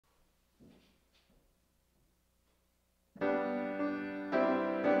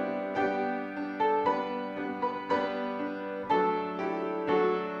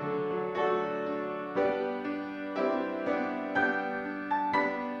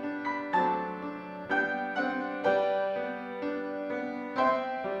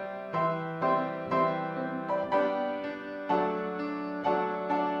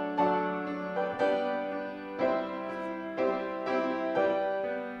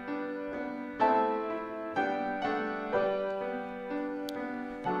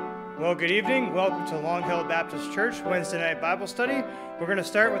Well, good evening. Welcome to Long Hill Baptist Church Wednesday night Bible study. We're going to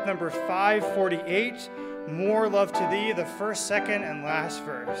start with number 548, More Love to Thee, the first, second, and last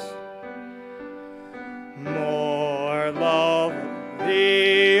verse. More love to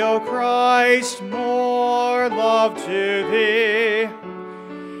Thee, O Christ, more love to Thee.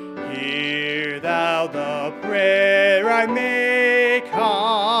 Hear Thou the prayer I make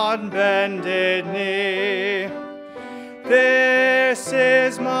on bended knee. This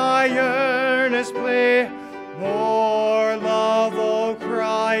is my earnest plea, more love, O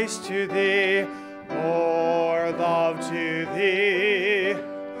Christ, to Thee, more love to Thee,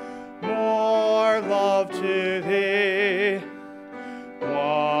 more love to Thee.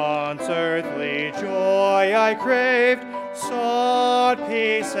 Once earthly joy I craved, sought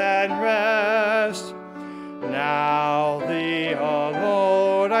peace and rest. Now Thee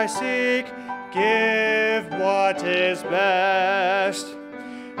alone I seek, give what is best.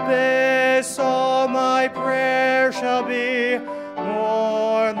 This all my prayer shall be,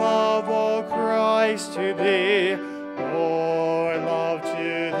 more love, O Christ, to Thee, more love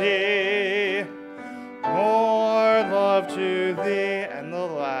to Thee, more love to Thee. And the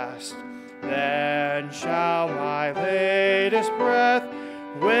last, then shall my latest breath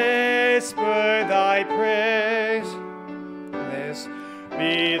whisper Thy praise. This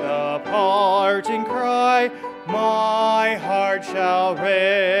be the parting cry my heart shall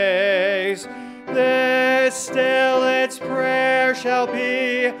raise. This still its prayer shall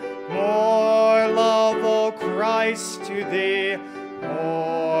be, more love, O Christ, to Thee,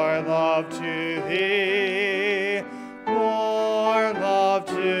 more love to Thee, more love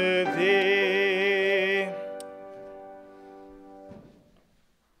to Thee.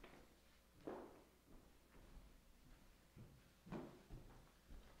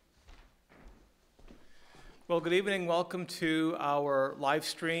 Well, good evening. Welcome to our live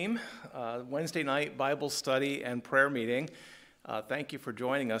stream, Wednesday night Bible study and prayer meeting. Thank you for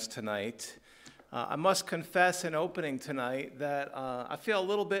joining us tonight. I must confess in opening tonight that I feel a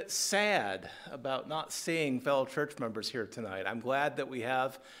little bit sad about not seeing fellow church members here tonight. I'm glad that we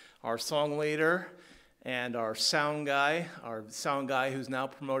have our song leader and our sound guy who's now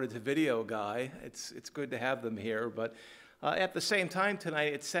promoted to video guy. It's good to have them here, but at the same time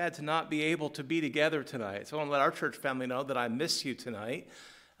tonight, it's sad to not be able to be together tonight. So I want to let our church family know that I miss you tonight.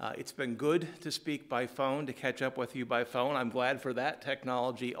 It's been good to speak by phone, to catch up with you by phone. I'm glad for that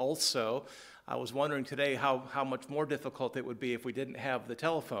technology also. I was wondering today how much more difficult it would be if we didn't have the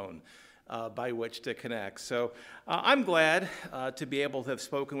telephone by which to connect. So I'm glad to be able to have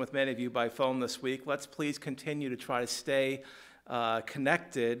spoken with many of you by phone this week. Let's please continue to try to stay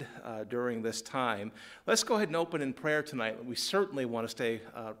connected during this time. Let's go ahead and open in prayer tonight. We certainly want to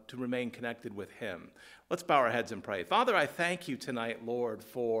remain connected with Him. Let's bow our heads and pray. Father, I thank you tonight, Lord,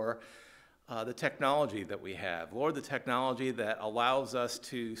 for the technology that we have. Lord, the technology that allows us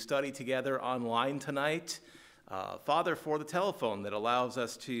to study together online tonight. Father, for the telephone that allows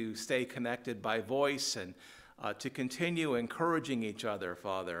us to stay connected by voice and to continue encouraging each other,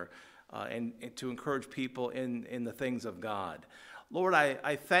 Father, and to encourage people in the things of God. Lord,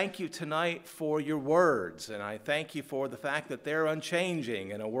 I thank you tonight for your words, and I thank you for the fact that they're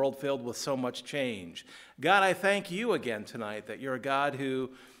unchanging in a world filled with so much change. God, I thank you again tonight that you're a God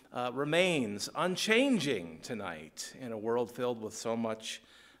who remains unchanging tonight in a world filled with so much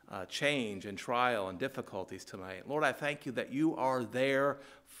change and trial and difficulties tonight. Lord, I thank you that you are there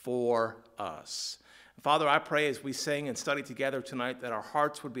for us. Father, I pray as we sing and study together tonight that our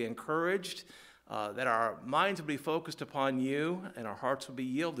hearts would be encouraged, that our minds would be focused upon you, and our hearts would be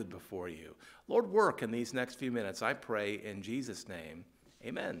yielded before you. Lord, work in these next few minutes, I pray in Jesus' name.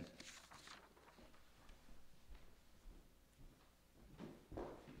 Amen.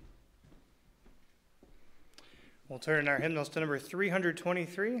 We'll turn our hymnals to number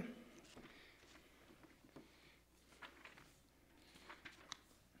 323.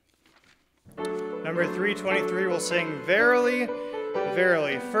 Number 323, we'll sing Verily,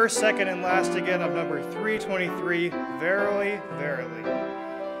 Verily. First, second, and last again of number 323, Verily, Verily.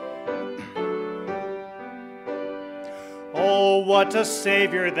 Oh, what a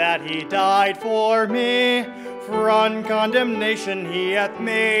Savior that He died for me. From condemnation He hath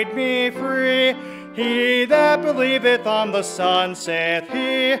made me free. He that believeth on the Son, saith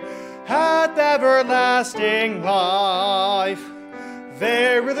He, hath everlasting life.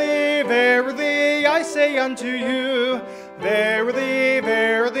 Verily, verily, I say unto you, verily,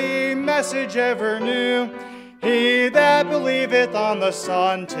 verily, message ever new. He that believeth on the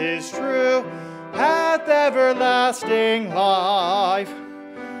Son, 'tis true, hath everlasting life.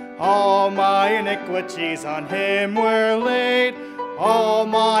 All my iniquities on Him were laid, All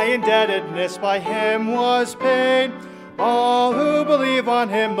my indebtedness by him was paid. All who believe on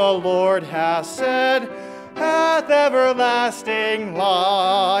him, the Lord hath said, hath everlasting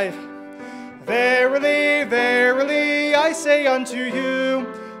life. Verily, verily, I say unto you,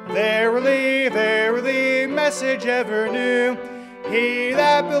 verily, verily, message ever new. He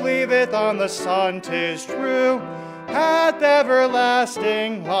that believeth on the Son, 'tis true, hath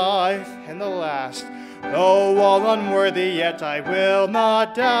everlasting life. And the last, though all unworthy, yet I will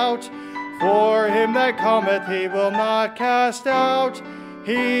not doubt. For him that cometh, he will not cast out.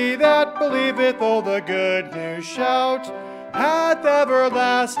 He that believeth, oh, the good news shout, hath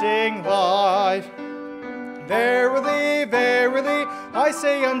everlasting life. Verily, verily, I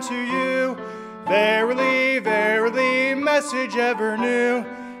say unto you, verily, verily, message ever new.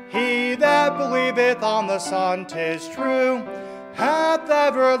 He that believeth on the Son, 'tis true, hath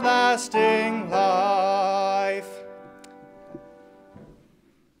everlasting life.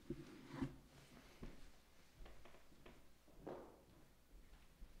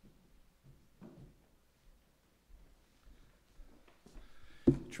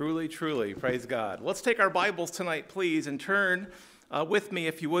 Truly, truly, praise God. Let's take our Bibles tonight, please, and turn with me,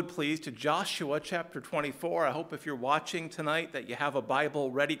 if you would, please, to Joshua chapter 24. I hope if you're watching tonight that you have a Bible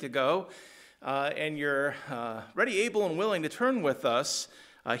ready to go and you're ready, able, and willing to turn with us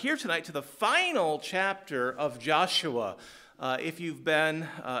here tonight to the final chapter of Joshua. If you've been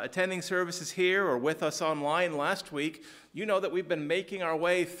attending services here or with us online last week, you know that we've been making our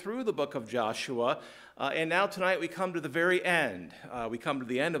way through the book of Joshua. And now tonight we come to the very end. We come to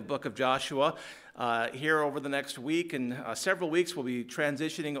the end of the book of Joshua. Here over the next week and several weeks we'll be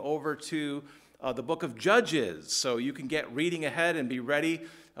transitioning over to the book of Judges. So you can get reading ahead and be ready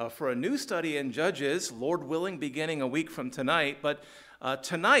for a new study in Judges, Lord willing, beginning a week from tonight. But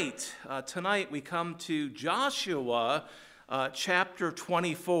tonight we come to Joshua chapter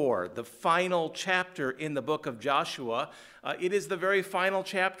 24, the final chapter in the book of Joshua. It is the very final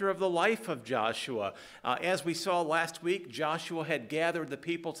chapter of the life of Joshua. As we saw last week, Joshua had gathered the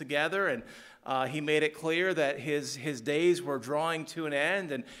people together, and he made it clear that his days were drawing to an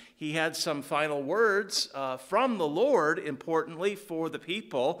end, and he had some final words from the Lord, importantly, for the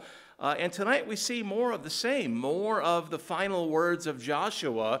people. And tonight we see more of the same, more of the final words of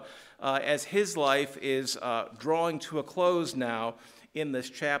Joshua as his life is drawing to a close now in this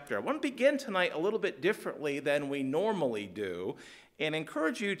chapter. I want to begin tonight a little bit differently than we normally do and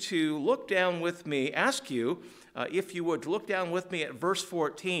encourage you to look down with me, ask you, if you would, look down with me at verse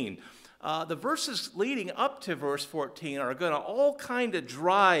 14. The verses leading up to verse 14 are going to all kind of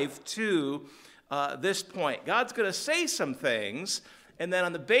drive to this point. God's going to say some things, and then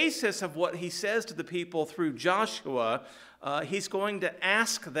on the basis of what he says to the people through Joshua, he's going to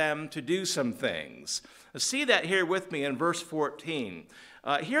ask them to do some things. See that here with me in verse 14.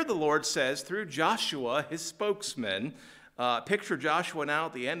 Here the Lord says through Joshua, his spokesman, picture Joshua now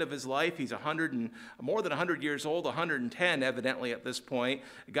at the end of his life. He's more than 100 years old, 110 evidently at this point.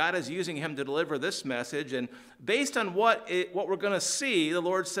 God is using him to deliver this message. And based on what we're going to see, the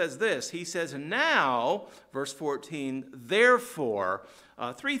Lord says this. He says, now, verse 14, therefore,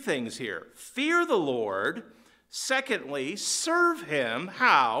 three things here. Fear the Lord. Secondly, serve him.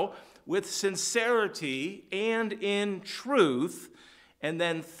 How? With sincerity and in truth. And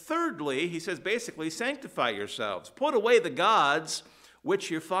then thirdly, he says basically, sanctify yourselves. Put away the gods which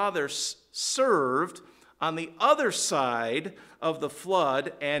your fathers served on the other side of the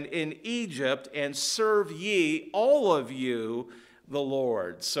flood and in Egypt, and serve ye, all of you, the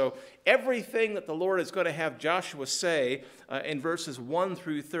Lord. So everything that the Lord is going to have Joshua say in verses 1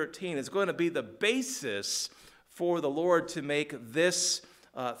 through 13 is going to be the basis for the Lord to make this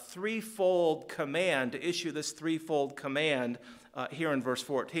threefold command, to issue this threefold command here in verse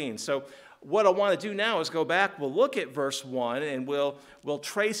 14. So what I want to do now is go back, we'll look at verse 1, and we'll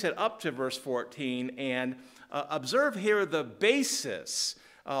trace it up to verse 14, and observe here the basis.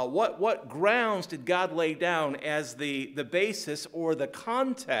 What grounds did God lay down as the basis or the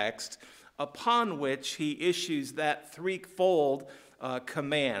context upon which he issues that threefold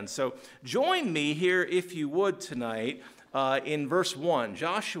command? So join me here, if you would, tonight in verse 1,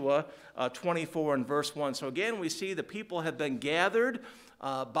 Joshua 24 and verse 1. So again, we see the people have been gathered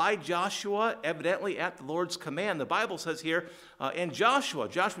by Joshua, evidently at the Lord's command. The Bible says here in Joshua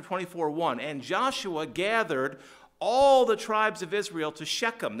 24:1, and Joshua gathered all the tribes of Israel to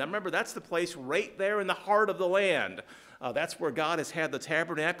Shechem. Now remember, that's the place right there in the heart of the land. That's where God has had the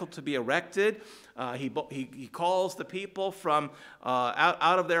tabernacle to be erected. He calls the people from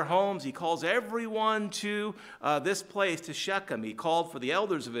out of their homes. He calls everyone to this place, to Shechem. He called for the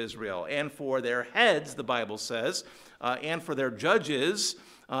elders of Israel and for their heads, the Bible says, and for their judges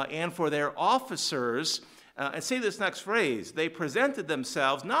and for their officers. And see this next phrase. They presented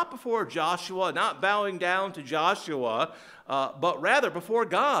themselves not before Joshua, not bowing down to Joshua, but rather before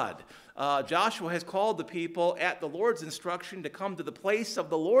God. Joshua has called the people at the Lord's instruction to come to the place of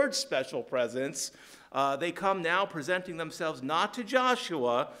the Lord's special presence. They come now presenting themselves not to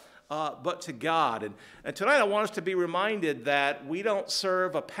Joshua, but to God. And tonight I want us to be reminded that we don't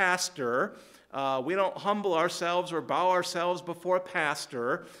serve a pastor. We don't humble ourselves or bow ourselves before a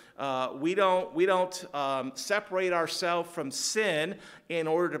pastor. We don't separate ourselves from sin in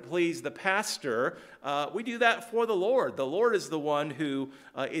order to please the pastor. We do that for the Lord. The Lord is the one who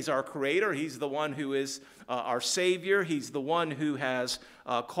is our creator. He's the one who is our Savior. He's the one who has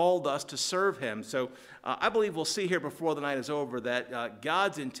called us to serve him. So I believe we'll see here before the night is over that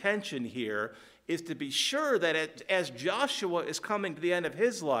God's intention here is to be sure that as Joshua is coming to the end of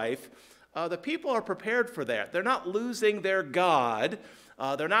his life, the people are prepared for that. They're not losing their God.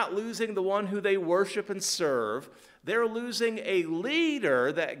 They're not losing the one who they worship and serve. They're losing a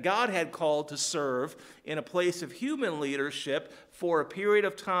leader that God had called to serve in a place of human leadership for a period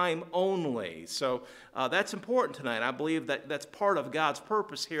of time only. So that's important tonight. I believe that that's part of God's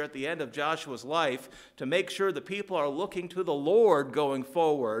purpose here at the end of Joshua's life, to make sure the people are looking to the Lord going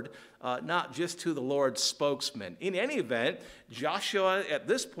forward, not just to the Lord's spokesman. In any event, Joshua at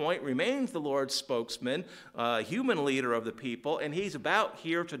this point remains the Lord's spokesman, human leader of the people, and he's about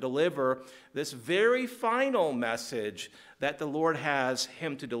here to deliver this very final message that the Lord has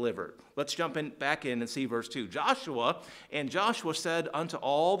him to deliver. Let's jump back in and see verse 2. And Joshua said unto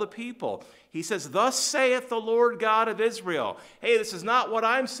all the people, he says, thus saith the Lord God of Israel. Hey, this is not what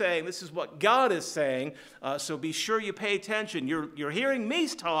I'm saying. This is what God is saying. So be sure you pay attention. You're hearing me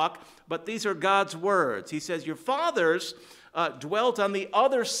talk, but these are God's words. He says, your fathers dwelt on the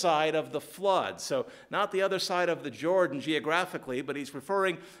other side of the flood. So not the other side of the Jordan geographically, but he's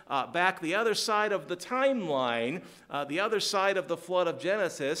referring back the other side of the timeline, the other side of the flood of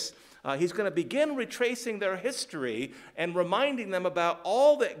Genesis. He's going to begin retracing their history and reminding them about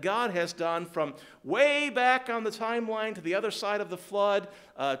all that God has done from way back on the timeline to the other side of the flood,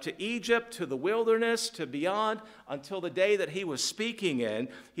 to Egypt, to the wilderness, to beyond, until the day that he was speaking in.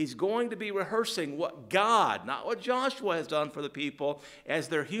 He's going to be rehearsing what God, not what Joshua has done for the people as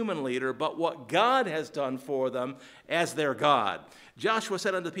their human leader, but what God has done for them as their God. Joshua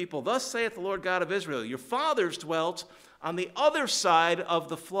said unto the people, thus saith the Lord God of Israel, your fathers dwelt on the other side of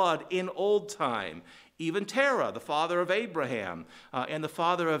the flood in old time, even Terah, the father of Abraham, and the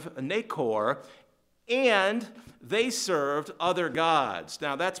father of Nahor, and they served other gods.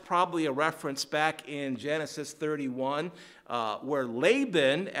 Now, that's probably a reference back in Genesis 31, where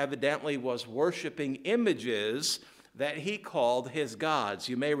Laban evidently was worshiping images that he called his gods.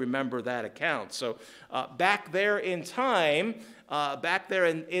 You may remember that account. So back there in time, back there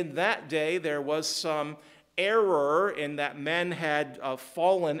in that day, there was some error in that men had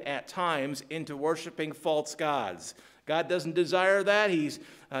fallen at times into worshiping false gods. God doesn't desire that. He's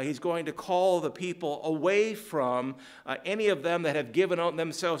going to call the people away from any of them that have given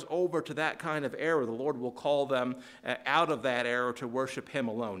themselves over to that kind of error. The Lord will call them out of that error to worship him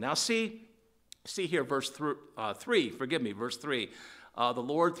alone. Now see here, verse 3. The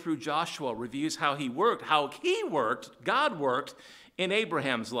Lord through Joshua reviews how God worked in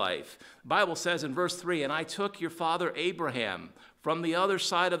Abraham's life. The Bible says in verse 3, and I took your father Abraham from the other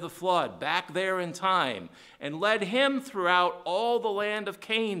side of the flood, back there in time, and led him throughout all the land of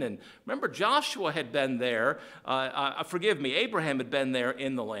Canaan. Remember, Joshua had been there, Abraham had been there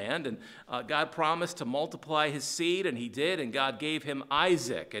in the land, and God promised to multiply his seed, and he did, and God gave him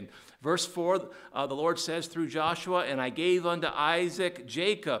Isaac. And verse 4, the Lord says through Joshua, and I gave unto Isaac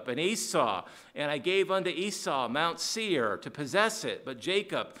Jacob and Esau, and I gave unto Esau Mount Seir to possess it, but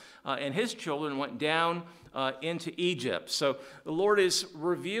Jacob and his children went down into Egypt. So the Lord is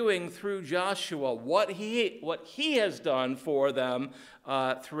reviewing through Joshua what he has done for them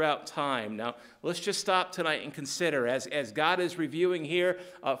throughout time. Now, let's just stop tonight and consider, as God is reviewing here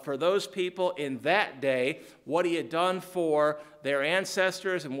for those people in that day, what he had done for their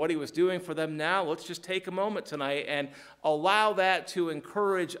ancestors and what he was doing for them now. Let's just take a moment tonight and allow that to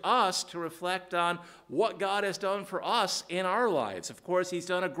encourage us to reflect on what God has done for us in our lives. Of course, he's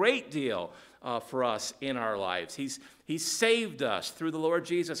done a great deal for us in our lives. He's He saved us through the Lord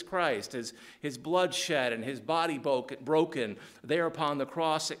Jesus Christ, his blood shed and his body broken there upon the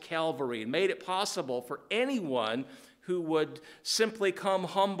cross at Calvary, and made it possible for anyone who would simply come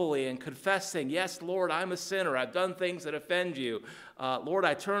humbly and confessing, yes, Lord, I'm a sinner. I've done things that offend you. Lord,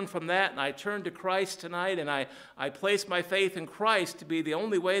 I turn from that and I turn to Christ tonight, and I place my faith in Christ to be the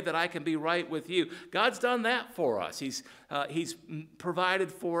only way that I can be right with you. God's done that for us. He's provided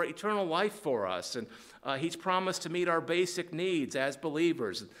for eternal life for us, and he's promised to meet our basic needs as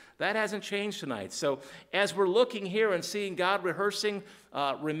believers. That hasn't changed tonight. So as we're looking here and seeing God rehearsing,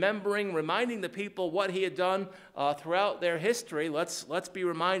 reminding the people what he had done throughout their history, let's be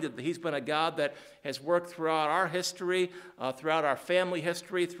reminded that he's been a God that has worked throughout our history, throughout our family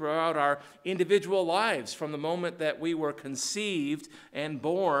history, throughout our individual lives, from the moment that we were conceived and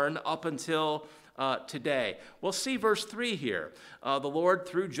born up until today. We'll see verse 3 here. The Lord,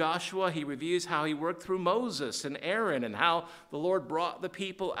 through Joshua, he reviews how he worked through Moses and Aaron and how the Lord brought the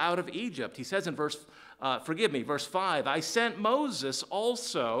people out of Egypt. He says in verse 5, I sent Moses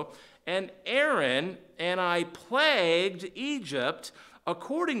also and Aaron, and I plagued Egypt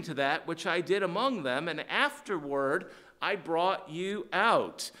according to that which I did among them, and afterward I brought you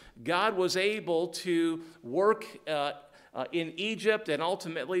out. God was able to work in Egypt and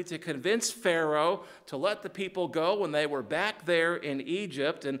ultimately to convince Pharaoh to let the people go when they were back there in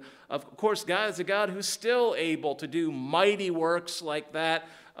Egypt. And of course, God is a God who's still able to do mighty works like that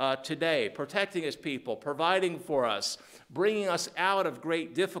today, protecting his people, providing for us, bringing us out of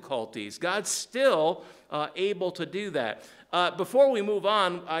great difficulties. God's still able to do that. Before we move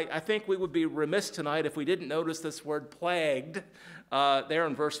on, I think we would be remiss tonight if we didn't notice this word plagued there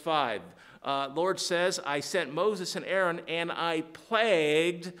in verse 5. Lord says, I sent Moses and Aaron, and I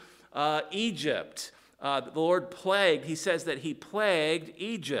plagued Egypt. The Lord plagued, he says that he plagued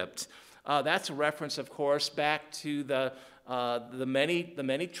Egypt. That's a reference, of course, back to the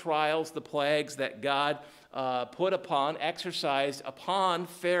many trials, the plagues that God exercised upon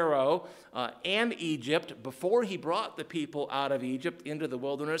Pharaoh and Egypt before he brought the people out of Egypt into the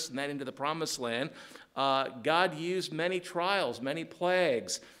wilderness and then into the promised land. God used many trials, many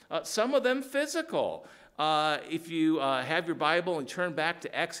plagues, some of them physical. If you have your Bible and turn back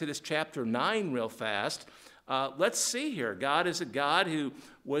to Exodus chapter 9 real fast, let's see here. God is a God who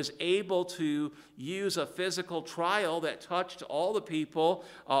was able to use a physical trial that touched all the people,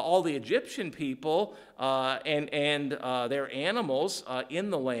 all the Egyptian people and their animals in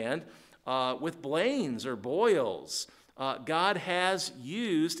the land with blains or boils. God has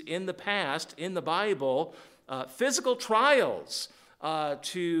used in the past, in the Bible, physical trials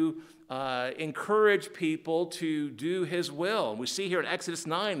to encourage people to do his will. We see here in Exodus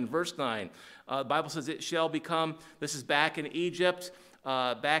 9, verse 9, the Bible says it shall become, this is back in Egypt,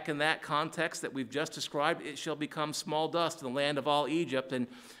 back in that context that we've just described, it shall become small dust in the land of all Egypt, and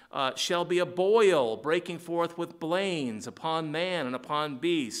shall be a boil breaking forth with blains upon man and upon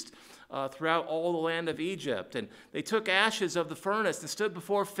beast. Throughout all the land of Egypt. And they took ashes of the furnace and stood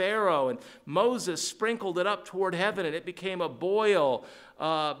before Pharaoh, and Moses sprinkled it up toward heaven, and it became a boil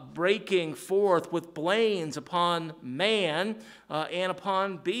breaking forth with blains upon man and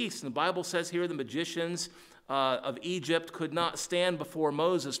upon beasts. And the Bible says here the magicians of Egypt could not stand before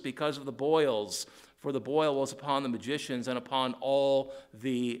Moses because of the boils, for the boil was upon the magicians and upon all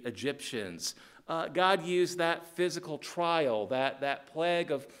the Egyptians. God used that physical trial, that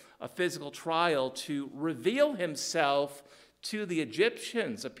plague of a physical trial, to reveal himself to the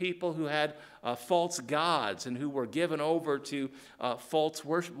Egyptians, a people who had false gods and who were given over to false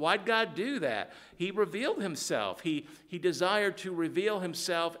worship. Why'd God do that? He revealed himself. He desired to reveal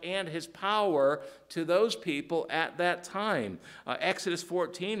himself and his power to those people at that time. Exodus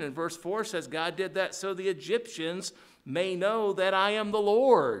 14 and verse 4 says God did that so the Egyptians may know that I am the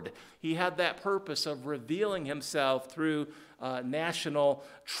Lord. He had that purpose of revealing himself through national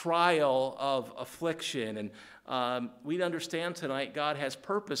trial of affliction. And we understand tonight God has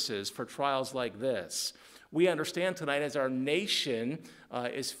purposes for trials like this. We understand tonight as our nation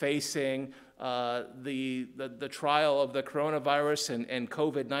is facing the trial of the coronavirus and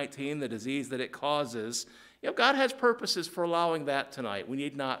COVID-19, the disease that it causes. God has purposes for allowing that tonight. We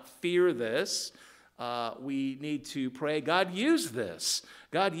need not fear this. We need to pray, God, use this.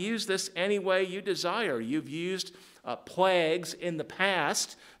 God, use this any way you desire. You've used plagues in the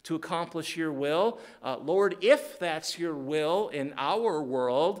past to accomplish your will. Lord, if that's your will in our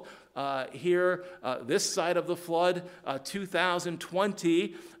world, here this side of the flood,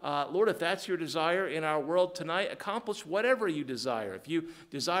 2020. Lord, if that's your desire in our world tonight, accomplish whatever you desire. If you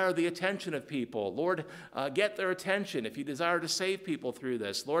desire the attention of people, Lord, get their attention. If you desire to save people through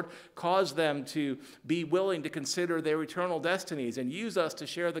this, Lord, cause them to be willing to consider their eternal destinies and use us to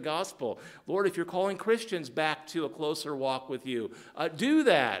share the gospel. Lord, if you're calling Christians back to a closer walk with you, do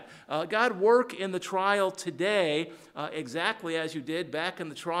that. God, work in the trial today exactly as you did back in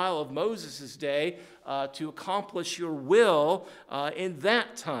the trial of Moses' day to accomplish your will in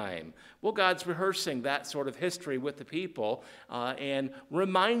that time. Well, God's rehearsing that sort of history with the people and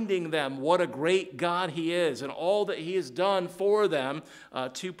reminding them what a great God he is and all that he has done for them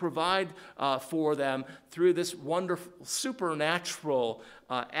to provide for them through this wonderful supernatural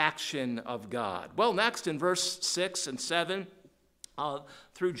action of God. Well, next in verse 6 and 7,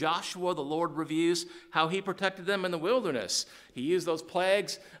 through Joshua, the Lord reviews how he protected them in the wilderness. He used those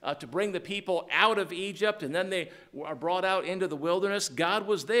plagues to bring the people out of Egypt, and then they are brought out into the wilderness. God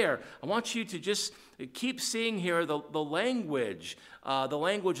was there. I want you to just keep seeing here the language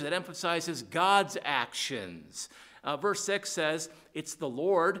that emphasizes God's actions. Verse 6 says, it's the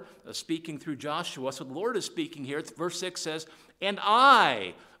Lord speaking through Joshua. So the Lord is speaking here. Verse 6 says, and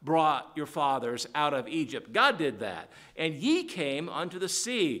I brought your fathers out of Egypt. God did that. And ye came unto the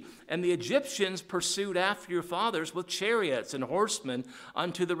sea, and the Egyptians pursued after your fathers with chariots and horsemen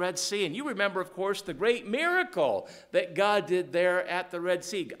unto the Red Sea. And you remember, of course, the great miracle that God did there at the Red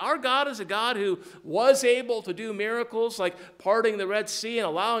Sea. Our God is a God who was able to do miracles like parting the Red Sea and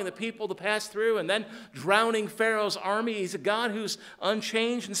allowing the people to pass through and then drowning Pharaoh's army. He's a God who's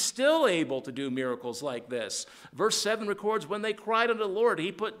unchanged and still able to do miracles like this. Verse 7 records, when they cried unto the Lord,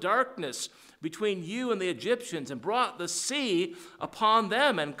 he put darkness between you and the Egyptians and brought the sea upon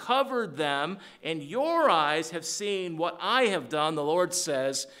them and covered them, and your eyes have seen what I have done, the Lord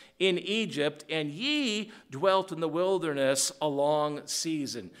says, in Egypt, and ye dwelt in the wilderness a long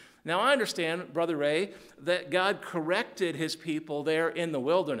season. Now, I understand, Brother Ray, that God corrected his people there in the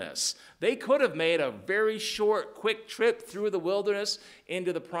wilderness. They could have made a very short, quick trip through the wilderness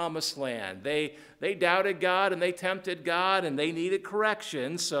into the promised land. They doubted God and they tempted God and they needed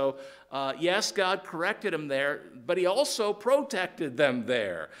correction. So, yes, God corrected them there, but he also protected them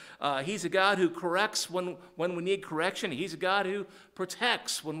there. He's a God who corrects when we need correction. He's a God who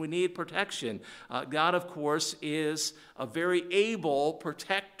protects when we need protection. God, of course, is a very able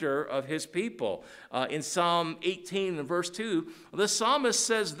protector of his people. In Psalm 18 and verse 2, the psalmist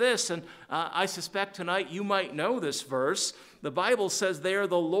says this, and I suspect tonight you might know this verse. The Bible says there,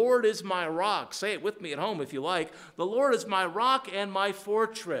 the Lord is my rock. Say it with me at home if you like. The Lord is my rock and my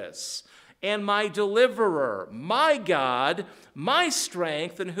fortress and my deliverer, my God, my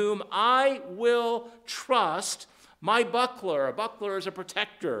strength, in whom I will trust, my buckler. A buckler is a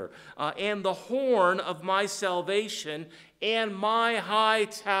protector, and the horn of my salvation, and my high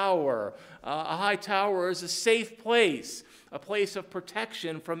tower. A high tower is a safe place, a place of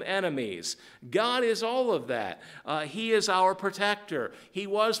protection from enemies. God is all of that. He is our protector. He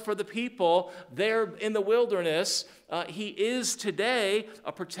was for the people there in the wilderness. He is today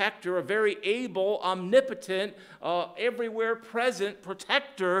a protector, a very able, omnipotent, everywhere present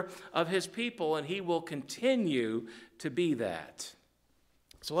protector of his people, and he will continue to be that.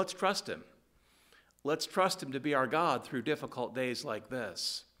 So let's trust him. Let's trust him to be our God through difficult days like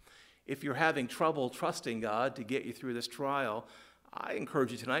this. If you're having trouble trusting God to get you through this trial, I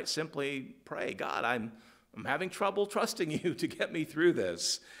encourage you tonight, simply pray, God, I'm having trouble trusting you to get me through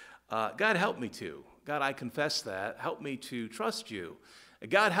this. God, help me to. God, I confess that. Help me to trust you.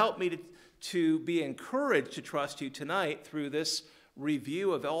 God, help me to be encouraged to trust you tonight through this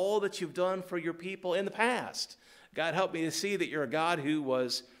review of all that you've done for your people in the past. God, help me to see that you're a God who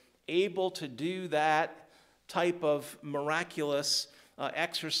was able to do that type of miraculous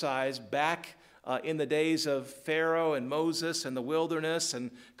exercise back in the days of Pharaoh and Moses and the wilderness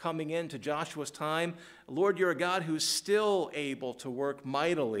and coming into Joshua's time. Lord, you're a God who's still able to work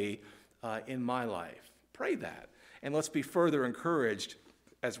mightily in my life. Pray that. And let's be further encouraged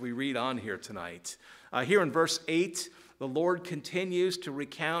as we read on here tonight. Here in verse 8, the Lord continues to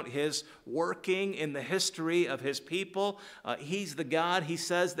recount his working in the history of his people. He's the God, he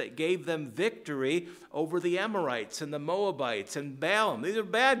says, that gave them victory over the Amorites and the Moabites and Balaam. These are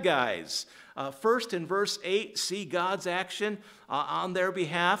bad guys. First, in verse 8, see God's action on their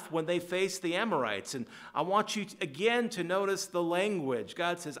behalf when they face the Amorites. And I want you again to notice the language.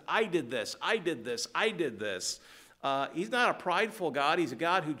 God says, I did this, I did this, I did this. He's not a prideful God. He's a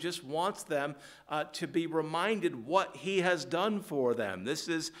God who just wants them to be reminded what he has done for them. This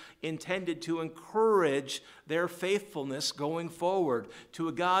is intended to encourage their faithfulness going forward to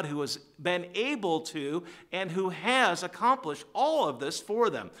a God who has been able to and who has accomplished all of this for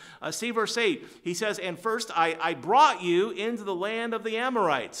them. See verse 8. He says, "And first I brought you into the land of the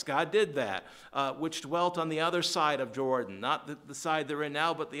Amorites." God did that, which dwelt on the other side of Jordan. Not the side they're in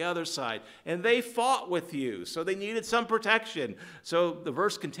now, but the other side. "And they fought with you." So they needed some protection. So the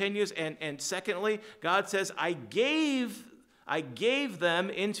verse continues, and secondly, God says, I gave them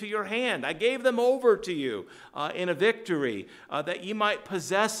into your hand. I gave them over to you in a victory that ye might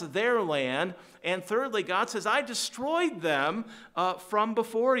possess their land. And thirdly, God says, I destroyed them from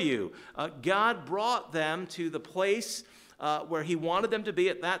before you. God brought them to the place where he wanted them to be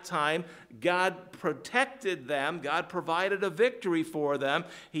at that time. God protected them. God provided a victory for them.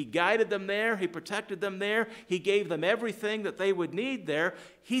 He guided them there. He protected them there. He gave them everything that they would need there.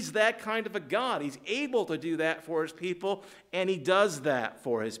 He's that kind of a God. He's able to do that for his people, and he does that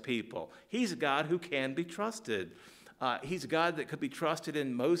for his people. He's a God who can be trusted. He's a God that could be trusted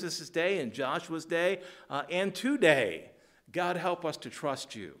in Moses' day, in Joshua's day, and today. God, help us to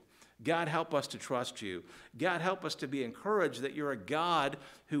trust you. God, help us to trust you. God, help us to be encouraged that you're a God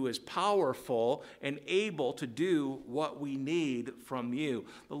who is powerful and able to do what we need from you.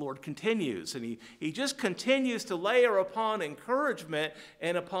 The Lord continues, and he just continues to layer upon encouragement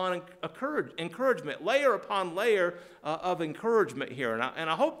and upon encouragement, layer upon layer of encouragement here. And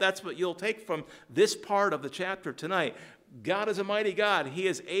I hope that's what you'll take from this part of the chapter tonight. God is a mighty God. He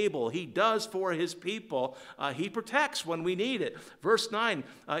is able. He does for his people. He protects when we need it. Verse 9,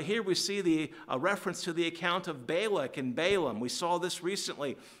 here we see the reference to the account of Balak and Balaam. We saw this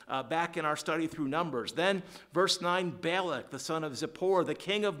recently back in our study through Numbers. Then, verse 9, Balak, the son of Zippor, the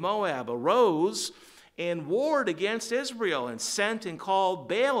king of Moab, arose and warred against Israel and sent and called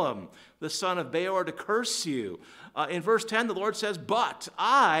Balaam, the son of Beor, to curse you. In verse 10, the Lord says, but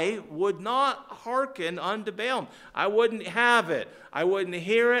I would not hearken unto Balaam. I wouldn't have it. I wouldn't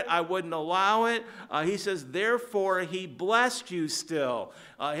hear it. I wouldn't allow it. He says, therefore, he blessed you still.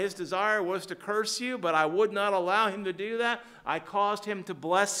 His desire was to curse you, but I would not allow him to do that. I caused him to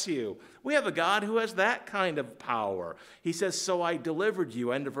bless you. We have a God who has that kind of power. He says, so I delivered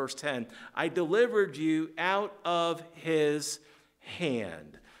you, end of verse 10. I delivered you out of his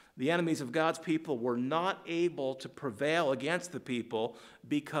hand. The enemies of God's people were not able to prevail against the people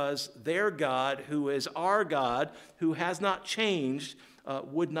because their God, who is our God, who has not changed,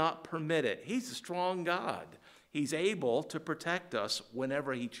 would not permit it. He's a strong God. He's able to protect us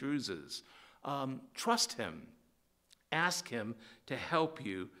whenever he chooses. Trust him. Ask him to help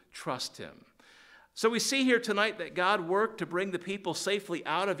you trust him. So we see here tonight that God worked to bring the people safely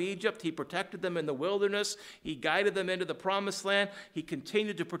out of Egypt. He protected them in the wilderness. He guided them into the promised land. He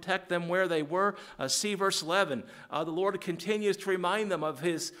continued to protect them where they were. See verse 11. The Lord continues to remind them of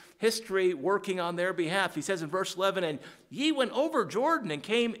his history working on their behalf. He says in verse 11, and ye went over Jordan and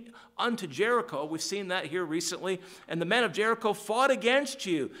came unto Jericho. We've seen that here recently. And the men of Jericho fought against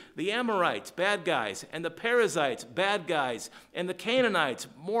you, the Amorites, bad guys, and the Perizzites, bad guys, and the Canaanites,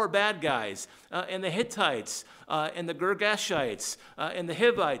 more bad guys, and the Hittites, and the Girgashites, and the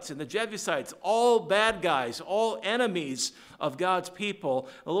Hivites, and the Jebusites, all bad guys, all enemies of God's people.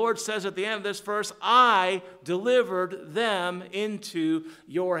 The Lord says at the end of this verse, I delivered them into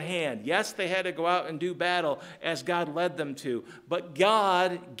your hand. Yes, they had to go out and do battle as God led them to, but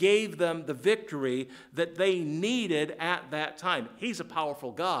God gave them the victory that they needed at that time. He's a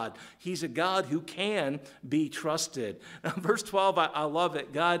powerful God. He's a God who can be trusted. Now, verse 12, I love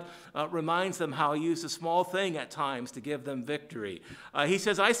it. God reminds them how he used a small thing at times to give them victory. He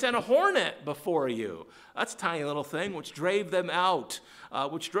says, I sent a hornet before you. That's a tiny little thing which drove them out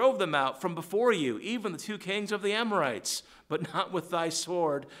from before you, even the two kings of the Amorites, but not with thy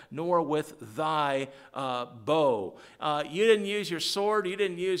sword, nor with thy bow. You didn't use your sword, you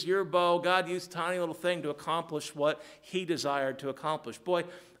didn't use your bow. God used a tiny little thing to accomplish what he desired to accomplish. Boy,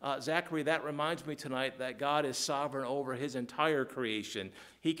 Zachary, that reminds me tonight that God is sovereign over his entire creation.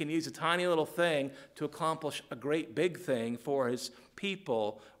 He can use a tiny little thing to accomplish a great big thing for his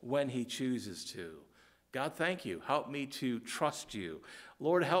people when he chooses to. God, thank you. Help me to trust you.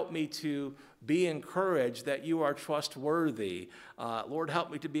 Lord, help me to be encouraged that you are trustworthy. Lord, help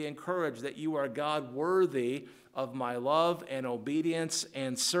me to be encouraged that you are God worthy of my love and obedience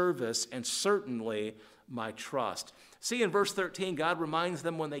and service and certainly my trust. See, in verse 13, God reminds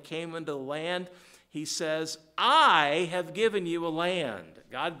them when they came into the land, he says, I have given you a land.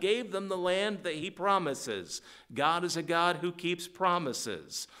 God gave them the land that he promises. God is a God who keeps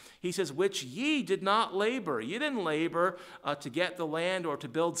promises. He says, which ye did not labor. You didn't labor to get the land or to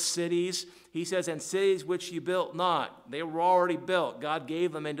build cities. He says, and cities which ye built not. They were already built. God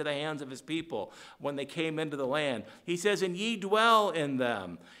gave them into the hands of his people when they came into the land. He says, and ye dwell in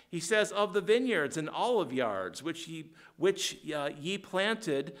them. He says, of the vineyards and olive yards, which ye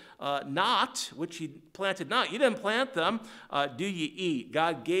planted not, which ye planted not. You didn't plant them. Do ye eat?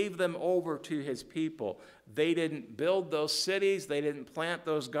 God gave them over to his people. They didn't build those cities. They didn't plant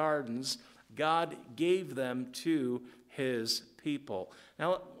those gardens. God gave them to his people.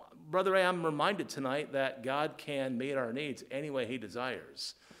 Now, Brother Ray, I'm reminded tonight that God can meet our needs any way he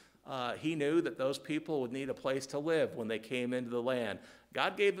desires. He knew that those people would need a place to live when they came into the land.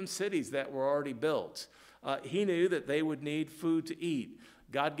 God gave them cities that were already built. He knew that they would need food to eat.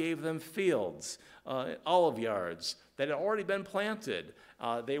 God gave them fields, olive yards that had already been planted.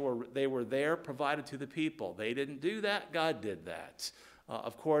 They were there provided to the people. They didn't do that. God did that.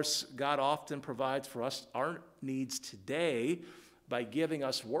 Of course, God often provides for us our needs today by giving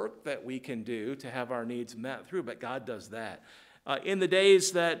us work that we can do to have our needs met through, but God does that. In the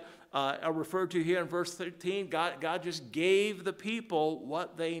days that are referred to here in verse 13, God just gave the people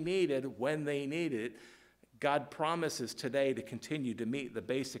what they needed when they needed it. God promises today to continue to meet the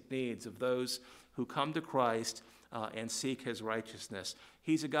basic needs of those who come to Christ and seek his righteousness.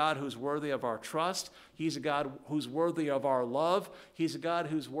 He's a God who's worthy of our trust. He's a God who's worthy of our love. He's a God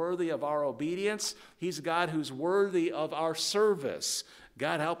who's worthy of our obedience. He's a God who's worthy of our service.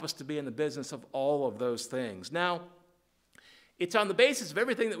 God help us to be in the business of all of those things. Now, it's on the basis of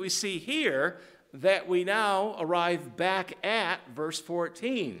everything that we see here that we now arrive back at verse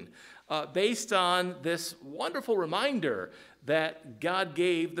 14, based on this wonderful reminder that God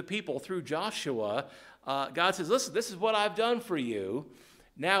gave the people through Joshua. God says, listen, this is what I've done for you.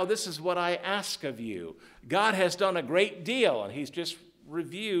 Now this is what I ask of you. God has done a great deal, and he's just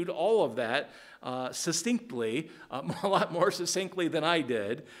reviewed all of that succinctly, a lot more succinctly than I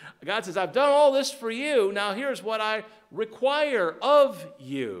did. God says, I've done all this for you. Now here's what I require of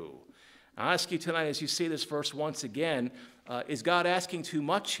you. I ask you tonight, as you see this verse once again, is God asking too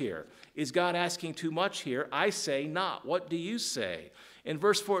much here? Is God asking too much here? I say not. What do you say? In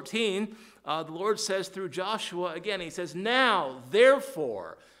verse 14, the Lord says through Joshua, again, he says, now,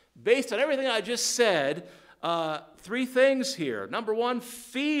 therefore, based on everything I just said, three things here. Number one,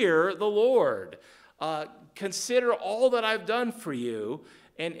 fear the Lord. Consider all that I've done for you.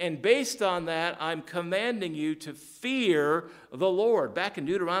 And based on that, I'm commanding you to fear the Lord. Back in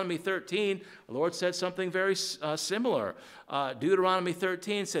Deuteronomy 13, the Lord said something very similar. Deuteronomy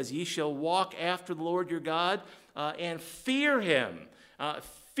 13 says, ye shall walk after the Lord your God and fear him.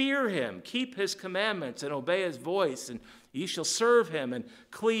 Fear him, keep his commandments and obey his voice, and ye shall serve him and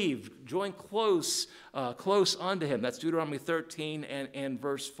cleave, join close unto him. That's Deuteronomy 13 and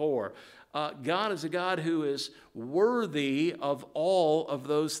verse 4. God is a God who is worthy of all of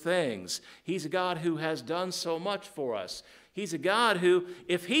those things. He's a God who has done so much for us. He's a God who,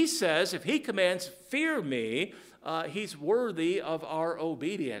 if he commands, fear me, he's worthy of our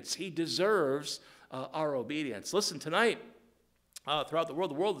obedience. He deserves our obedience. Listen, tonight, throughout the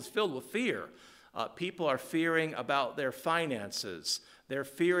world is filled with fear. People are fearing about their finances. They're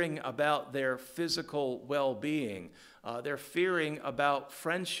fearing about their physical well-being. They're fearing about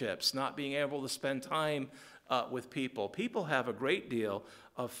friendships, not being able to spend time with people. People have a great deal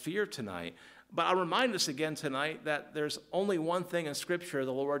of fear tonight. But I'll remind us again tonight that there's only one thing in Scripture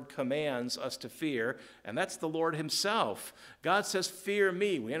the Lord commands us to fear, and that's the Lord himself. God says, fear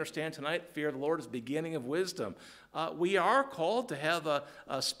me. We understand tonight fear of the Lord is the beginning of wisdom. We are called to have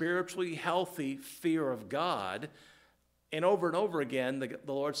a spiritually healthy fear of God. And over again,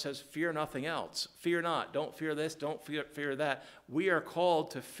 the Lord says, fear nothing else. Fear not. Don't fear this. Don't fear that. We are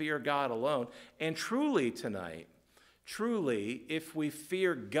called to fear God alone. And truly tonight, if we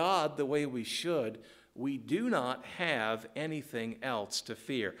fear God the way we should, we do not have anything else to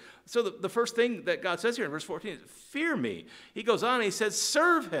fear. So the first thing that God says here in verse 14 is, fear me. He goes on and he says,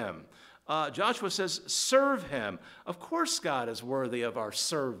 serve him. Joshua says, serve him. Of course God is worthy of our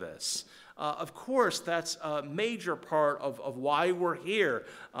service. Of course, that's a major part of why we're here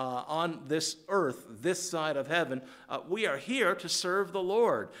on this earth, this side of heaven. We are here to serve the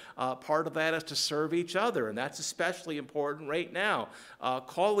Lord. Part of that is to serve each other, and that's especially important right now.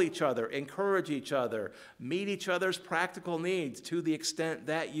 Call each other, encourage each other, meet each other's practical needs to the extent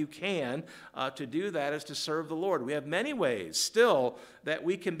that you can. To do that is to serve the Lord. We have many ways still that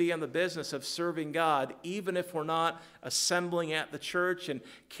we can be in the business of serving God, even if we're not assembling at the church and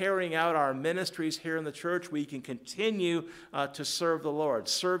carrying out our ministries here in the church, we can continue to serve the Lord,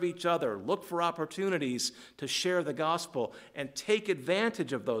 serve each other, look for opportunities to share the gospel, and take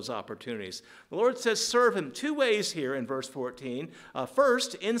advantage of those opportunities. The Lord says serve him two ways here in verse 14.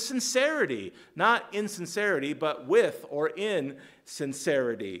 First, in sincerity, not insincerity, but with or in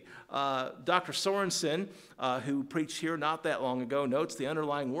sincerity. Dr. Sorensen, who preached here not that long ago, notes the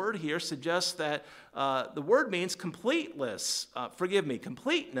underlying word here suggests that the word means completeness,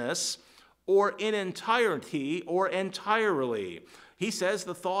 completeness, or in entirety or entirely. He says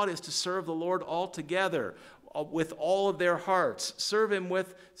the thought is to serve the Lord altogether, with all of their hearts. Serve him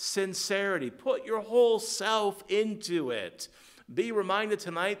with sincerity. Put your whole self into it. Be reminded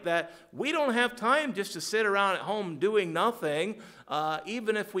tonight that we don't have time just to sit around at home doing nothing.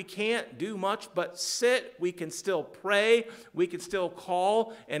 Even if we can't do much but sit, we can still pray. We can still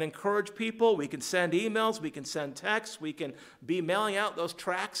call and encourage people. We can send emails. We can send texts. We can be mailing out those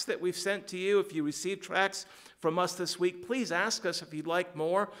tracts that we've sent to you. If you receive tracts from us this week, please ask us if you'd like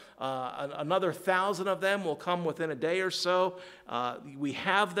more. Another 1,000 of them will come within a day or so. We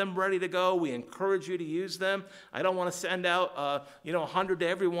have them ready to go. We encourage you to use them. I don't want to send out 100 to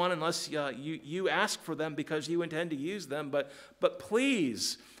everyone unless you ask for them because you intend to use them. But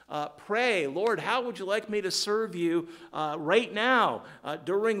please pray, Lord, how would you like me to serve you right now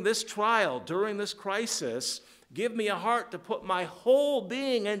during this trial, during this crisis? Give me a heart to put my whole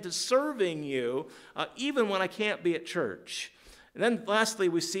being into serving you, even when I can't be at church. And then lastly,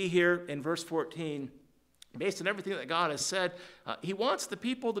 we see here in verse 14, based on everything that God has said, he wants the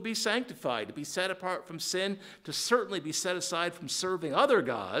people to be sanctified, to be set apart from sin, to certainly be set aside from serving other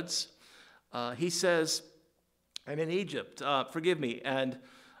gods. He says, I'm in Egypt, forgive me, and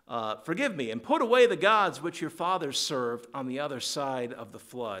put away the gods which your fathers served on the other side of the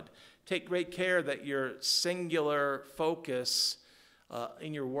flood. Take great care that your singular focus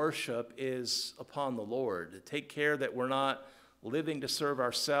in your worship is upon the Lord. Take care that we're not living to serve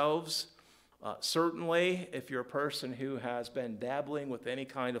ourselves. Certainly, if you're a person who has been dabbling with any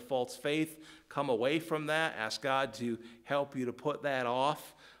kind of false faith, come away from that. Ask God to help you to put that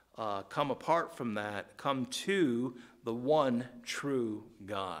off. Come apart from that. Come to the one true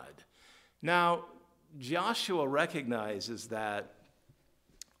God. Now, Joshua recognizes that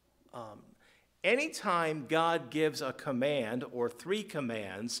anytime God gives a command or three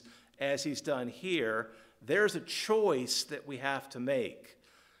commands, as he's done here, there's a choice that we have to make.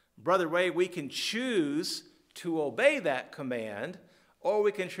 Brother Ray, we can choose to obey that command, or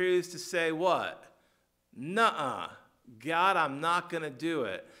we can choose to say what? Nuh-uh, God, I'm not going to do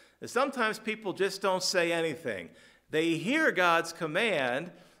it. And sometimes people just don't say anything. They hear God's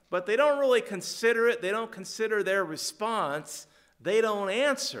command, but they don't really consider it. They don't consider their response. They don't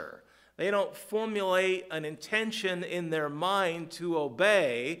answer. They don't formulate an intention in their mind to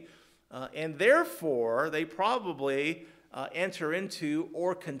obey, and therefore they probably enter into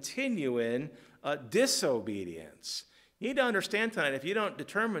or continue in disobedience. You need to understand tonight, if you don't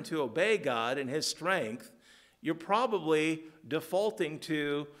determine to obey God in his strength, you're probably defaulting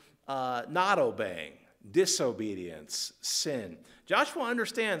to not obeying, disobedience, sin. Joshua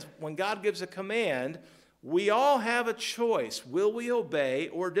understands when God gives a command, we all have a choice. Will we obey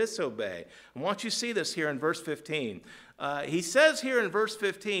or disobey? I want you to see this here in verse 15. He says here in verse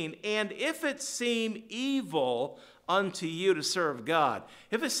 15, and if it seem evil unto you to serve God.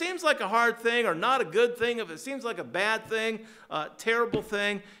 If it seems like a hard thing or not a good thing, if it seems like a bad thing, terrible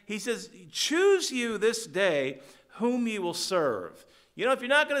thing, he says, choose you this day whom you will serve. You know, if you're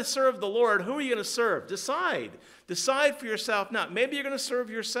not going to serve the Lord, who are you going to serve? Decide. Decide for yourself now. Maybe you're going to serve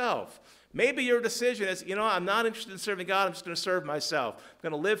yourself. Maybe your decision is, I'm not interested in serving God. I'm just going to serve myself. I'm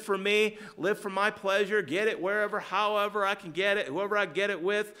going to live for me, live for my pleasure, get it wherever, however I can get it, whoever I get it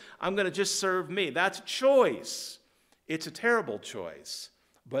with. I'm going to just serve me. That's a choice. It's a terrible choice,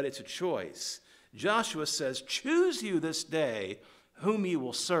 but it's a choice. Joshua says, choose you this day whom you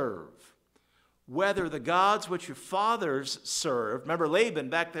will serve, whether the gods which your fathers served, remember Laban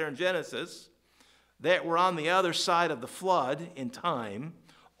back there in Genesis, that were on the other side of the flood in time,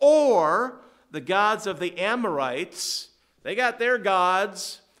 or the gods of the Amorites. They got their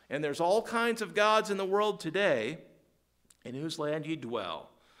gods, and there's all kinds of gods in the world today, in whose land you dwell.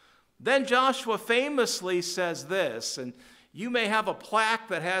 Then Joshua famously says this, and you may have a plaque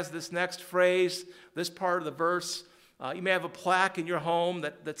that has this next phrase, this part of the verse. You may have a plaque in your home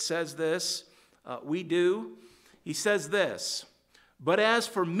that says this. We do. He says this, but as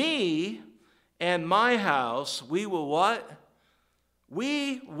for me and my house, we will what?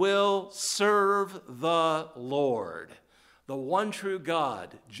 We will serve the Lord, the one true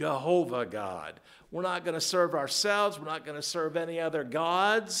God, Jehovah God. We're not going to serve ourselves. We're not going to serve any other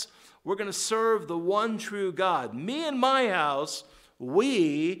gods. We're going to serve the one true God. Me and my house,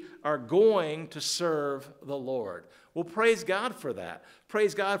 we are going to serve the Lord. Well, praise God for that.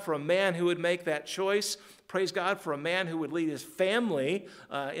 Praise God for a man who would make that choice. Praise God for a man who would lead his family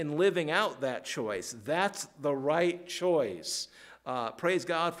in living out that choice. That's the right choice. Praise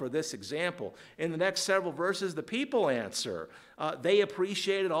God for this example. In the next several verses, the people answer. They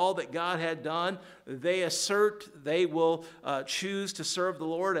appreciated all that God had done. They assert they will choose to serve the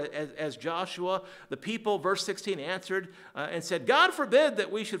Lord as Joshua. The people, verse 16, answered and said, God forbid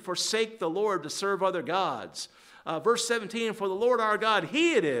that we should forsake the Lord to serve other gods. Verse 17, for the Lord our God,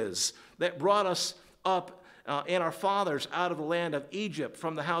 he it is that brought us up and our fathers out of the land of Egypt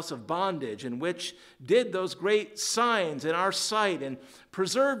from the house of bondage, in which did those great signs in our sight, and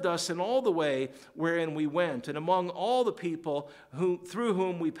preserved us in all the way wherein we went, and among all the people through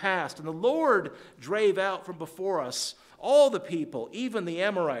whom we passed. And the Lord drave out from before us all the people, even the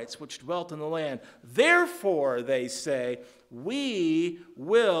Amorites which dwelt in the land. Therefore, they say,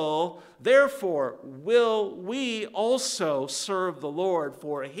 therefore will we also serve the Lord,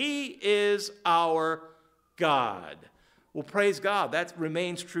 for he is our God. Well, praise God. That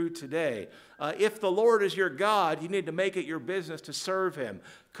remains true today. If the Lord is your God, you need to make it your business to serve him.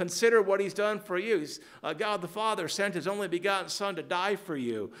 Consider what he's done for you. God the Father sent his only begotten Son to die for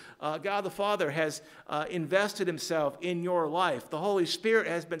you. God the Father has invested himself in your life. The Holy Spirit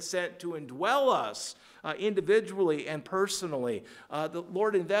has been sent to indwell us individually and personally. The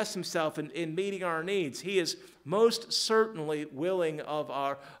Lord invests himself in meeting our needs. He is most certainly willing of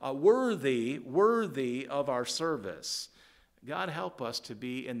our worthy of our service. God help us to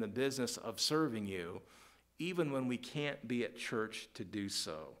be in the business of serving you, even when we can't be at church to do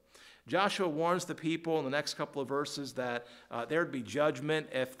so. Joshua warns the people in the next couple of verses that there'd be judgment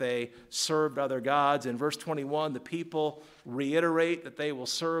if they served other gods. In verse 21, the people reiterate that they will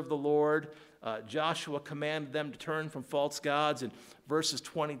serve the Lord. Joshua commanded them to turn from false gods. In verses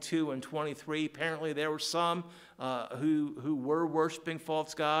 22 and 23, apparently there were some who were worshiping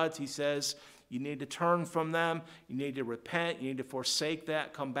false gods. He says, you need to turn from them. You need to repent. You need to forsake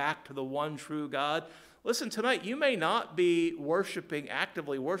that. Come back to the one true God. Listen, tonight, you may not be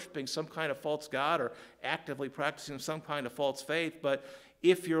actively worshiping some kind of false god or actively practicing some kind of false faith, but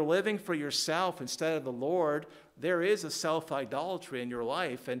if you're living for yourself instead of the Lord, there is a self-idolatry in your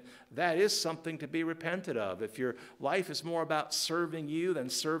life, and that is something to be repented of. If your life is more about serving you than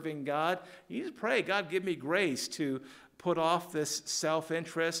serving God, you need to pray, God, give me grace to put off this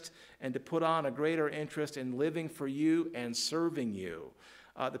self-interest and to put on a greater interest in living for you and serving you.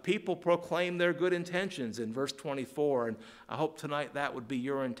 The people proclaim their good intentions in verse 24, and I hope tonight that would be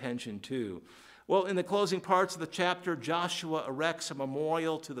your intention too. Well, in the closing parts of the chapter, Joshua erects a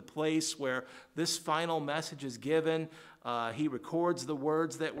memorial to the place where this final message is given. He records the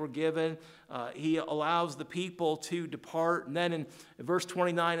words that were given. He allows the people to depart. And then in verse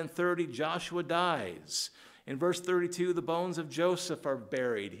 29 and 30, Joshua dies. In verse 32, the bones of Joseph are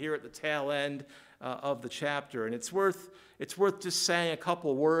buried here at the tail end of the chapter. And it's worth just saying a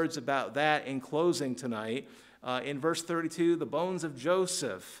couple words about that in closing tonight. In verse 32, the bones of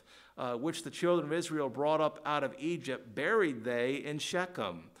Joseph, which the children of Israel brought up out of Egypt, buried they in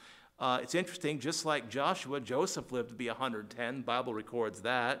Shechem. It's interesting, just like Joshua, Joseph lived to be 110. The Bible records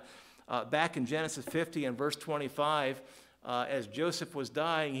that. Back in Genesis 50 and verse 25, as Joseph was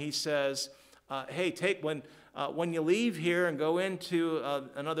dying, he says, hey, when you leave here and go into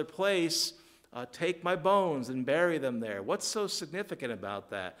another place, take my bones and bury them there. What's so significant about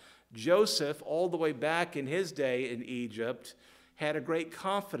that? Joseph, all the way back in his day in Egypt, had a great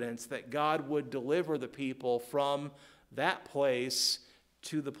confidence that God would deliver the people from that place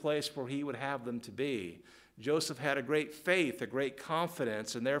to the place where he would have them to be. Joseph had a great faith, a great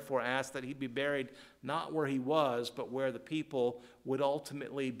confidence, and therefore asked that he be buried not where he was, but where the people would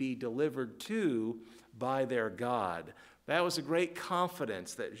ultimately be delivered to by their God. That was a great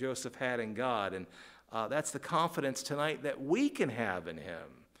confidence that Joseph had in God, and that's the confidence tonight that we can have in him.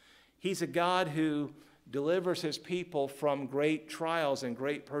 He's a God who delivers his people from great trials and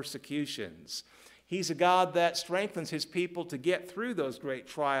great persecutions. He's a God that strengthens his people to get through those great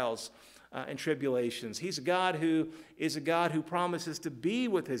trials and tribulations. He's a God who promises to be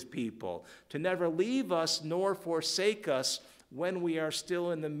with his people, to never leave us nor forsake us when we are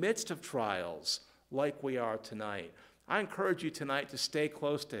still in the midst of trials like we are tonight. I encourage you tonight to stay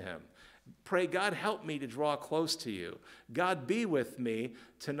close to him. Pray, God, help me to draw close to you. God, be with me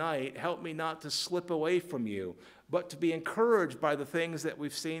tonight. Help me not to slip away from you, but to be encouraged by the things that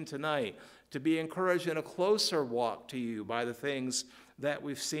we've seen tonight, to be encouraged in a closer walk to you by the things that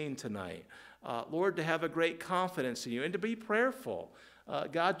we've seen tonight. Lord, to have a great confidence in you and to be prayerful.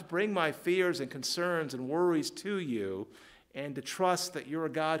 God, to bring my fears and concerns and worries to you, and to trust that you're a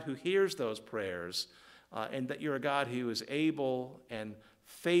God who hears those prayers, and that you're a God who is able and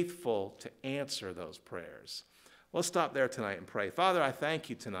faithful to answer those prayers. Let's stop there tonight and pray. Father, I thank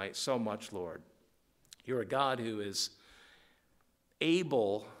you tonight so much, Lord. You're a God who is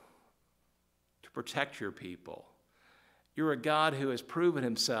able to protect your people. You're a God who has proven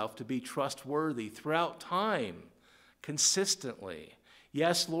himself to be trustworthy throughout time, consistently.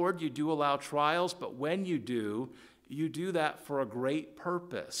 Yes, Lord, you do allow trials, but when you do that for a great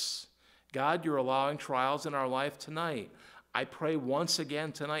purpose. God, you're allowing trials in our life tonight. I pray once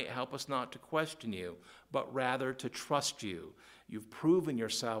again tonight, help us not to question you, but rather to trust you. You've proven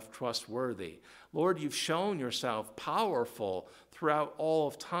yourself trustworthy. Lord, you've shown yourself powerful throughout all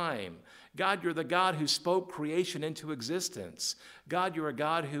of time. God, you're the God who spoke creation into existence. God, you're a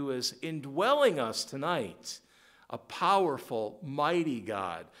God who is indwelling us tonight. A powerful, mighty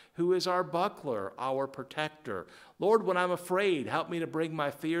God who is our buckler, our protector. Lord, when I'm afraid, help me to bring my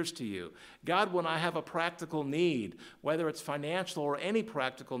fears to you. God, when I have a practical need, whether it's financial or any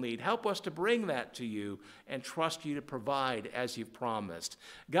practical need, help us to bring that to you and trust you to provide as you've promised.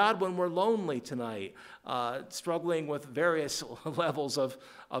 God, when we're lonely tonight, struggling with various levels of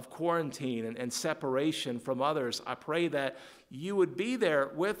quarantine and separation from others, I pray that you would be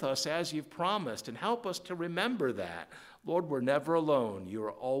there with us as you've promised and help us to remember that. Lord, we're never alone. You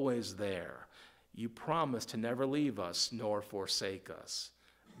are always there. You promise to never leave us nor forsake us.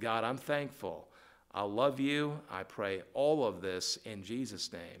 God, I'm thankful. I love you. I pray all of this in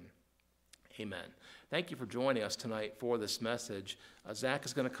Jesus' name. Amen. Thank you for joining us tonight for this message. Zach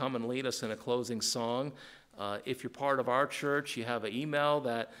is going to come and lead us in a closing song. If you're part of our church, you have an email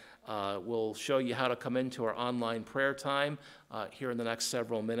that will show you how to come into our online prayer time. Here in the next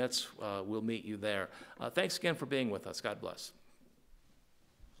several minutes, we'll meet you there. Thanks again for being with us. God bless.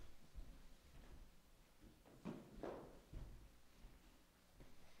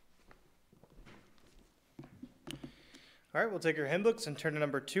 All right, we'll take our hymn books and turn to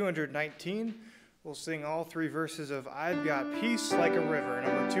number 219. We'll sing all three verses of I've Got Peace Like a River,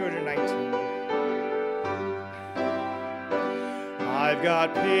 number 219. I've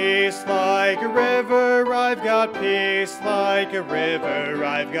got peace like a river, I've got peace like a river,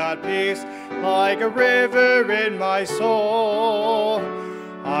 I've got peace like a river in my soul.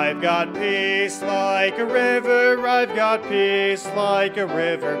 I've got peace like a river, I've got peace like a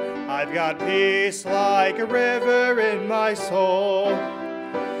river, I've got peace like a river in my soul.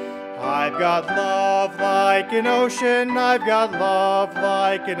 I've got love like an ocean, I've got love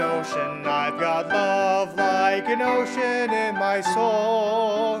like an ocean, I've got love like an ocean in my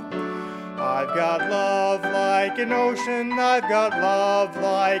soul. I've got love like an ocean, I've got love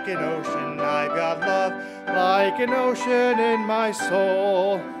like an ocean, I've got love like an ocean in my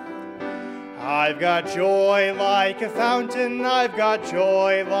soul. I've got joy like a fountain, I've got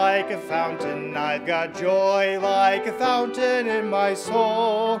joy like a fountain, I've got joy like a fountain in my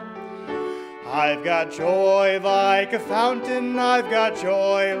soul. I've got joy like a fountain, I've got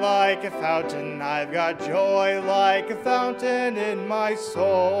joy like a fountain, I've got joy like a fountain in my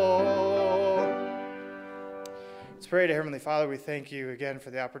soul. Let's pray to Heavenly Father. We thank you again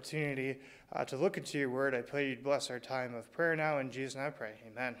for the opportunity to look into your word. I pray you'd bless our time of prayer now. In Jesus' name I pray.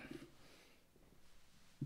 Amen.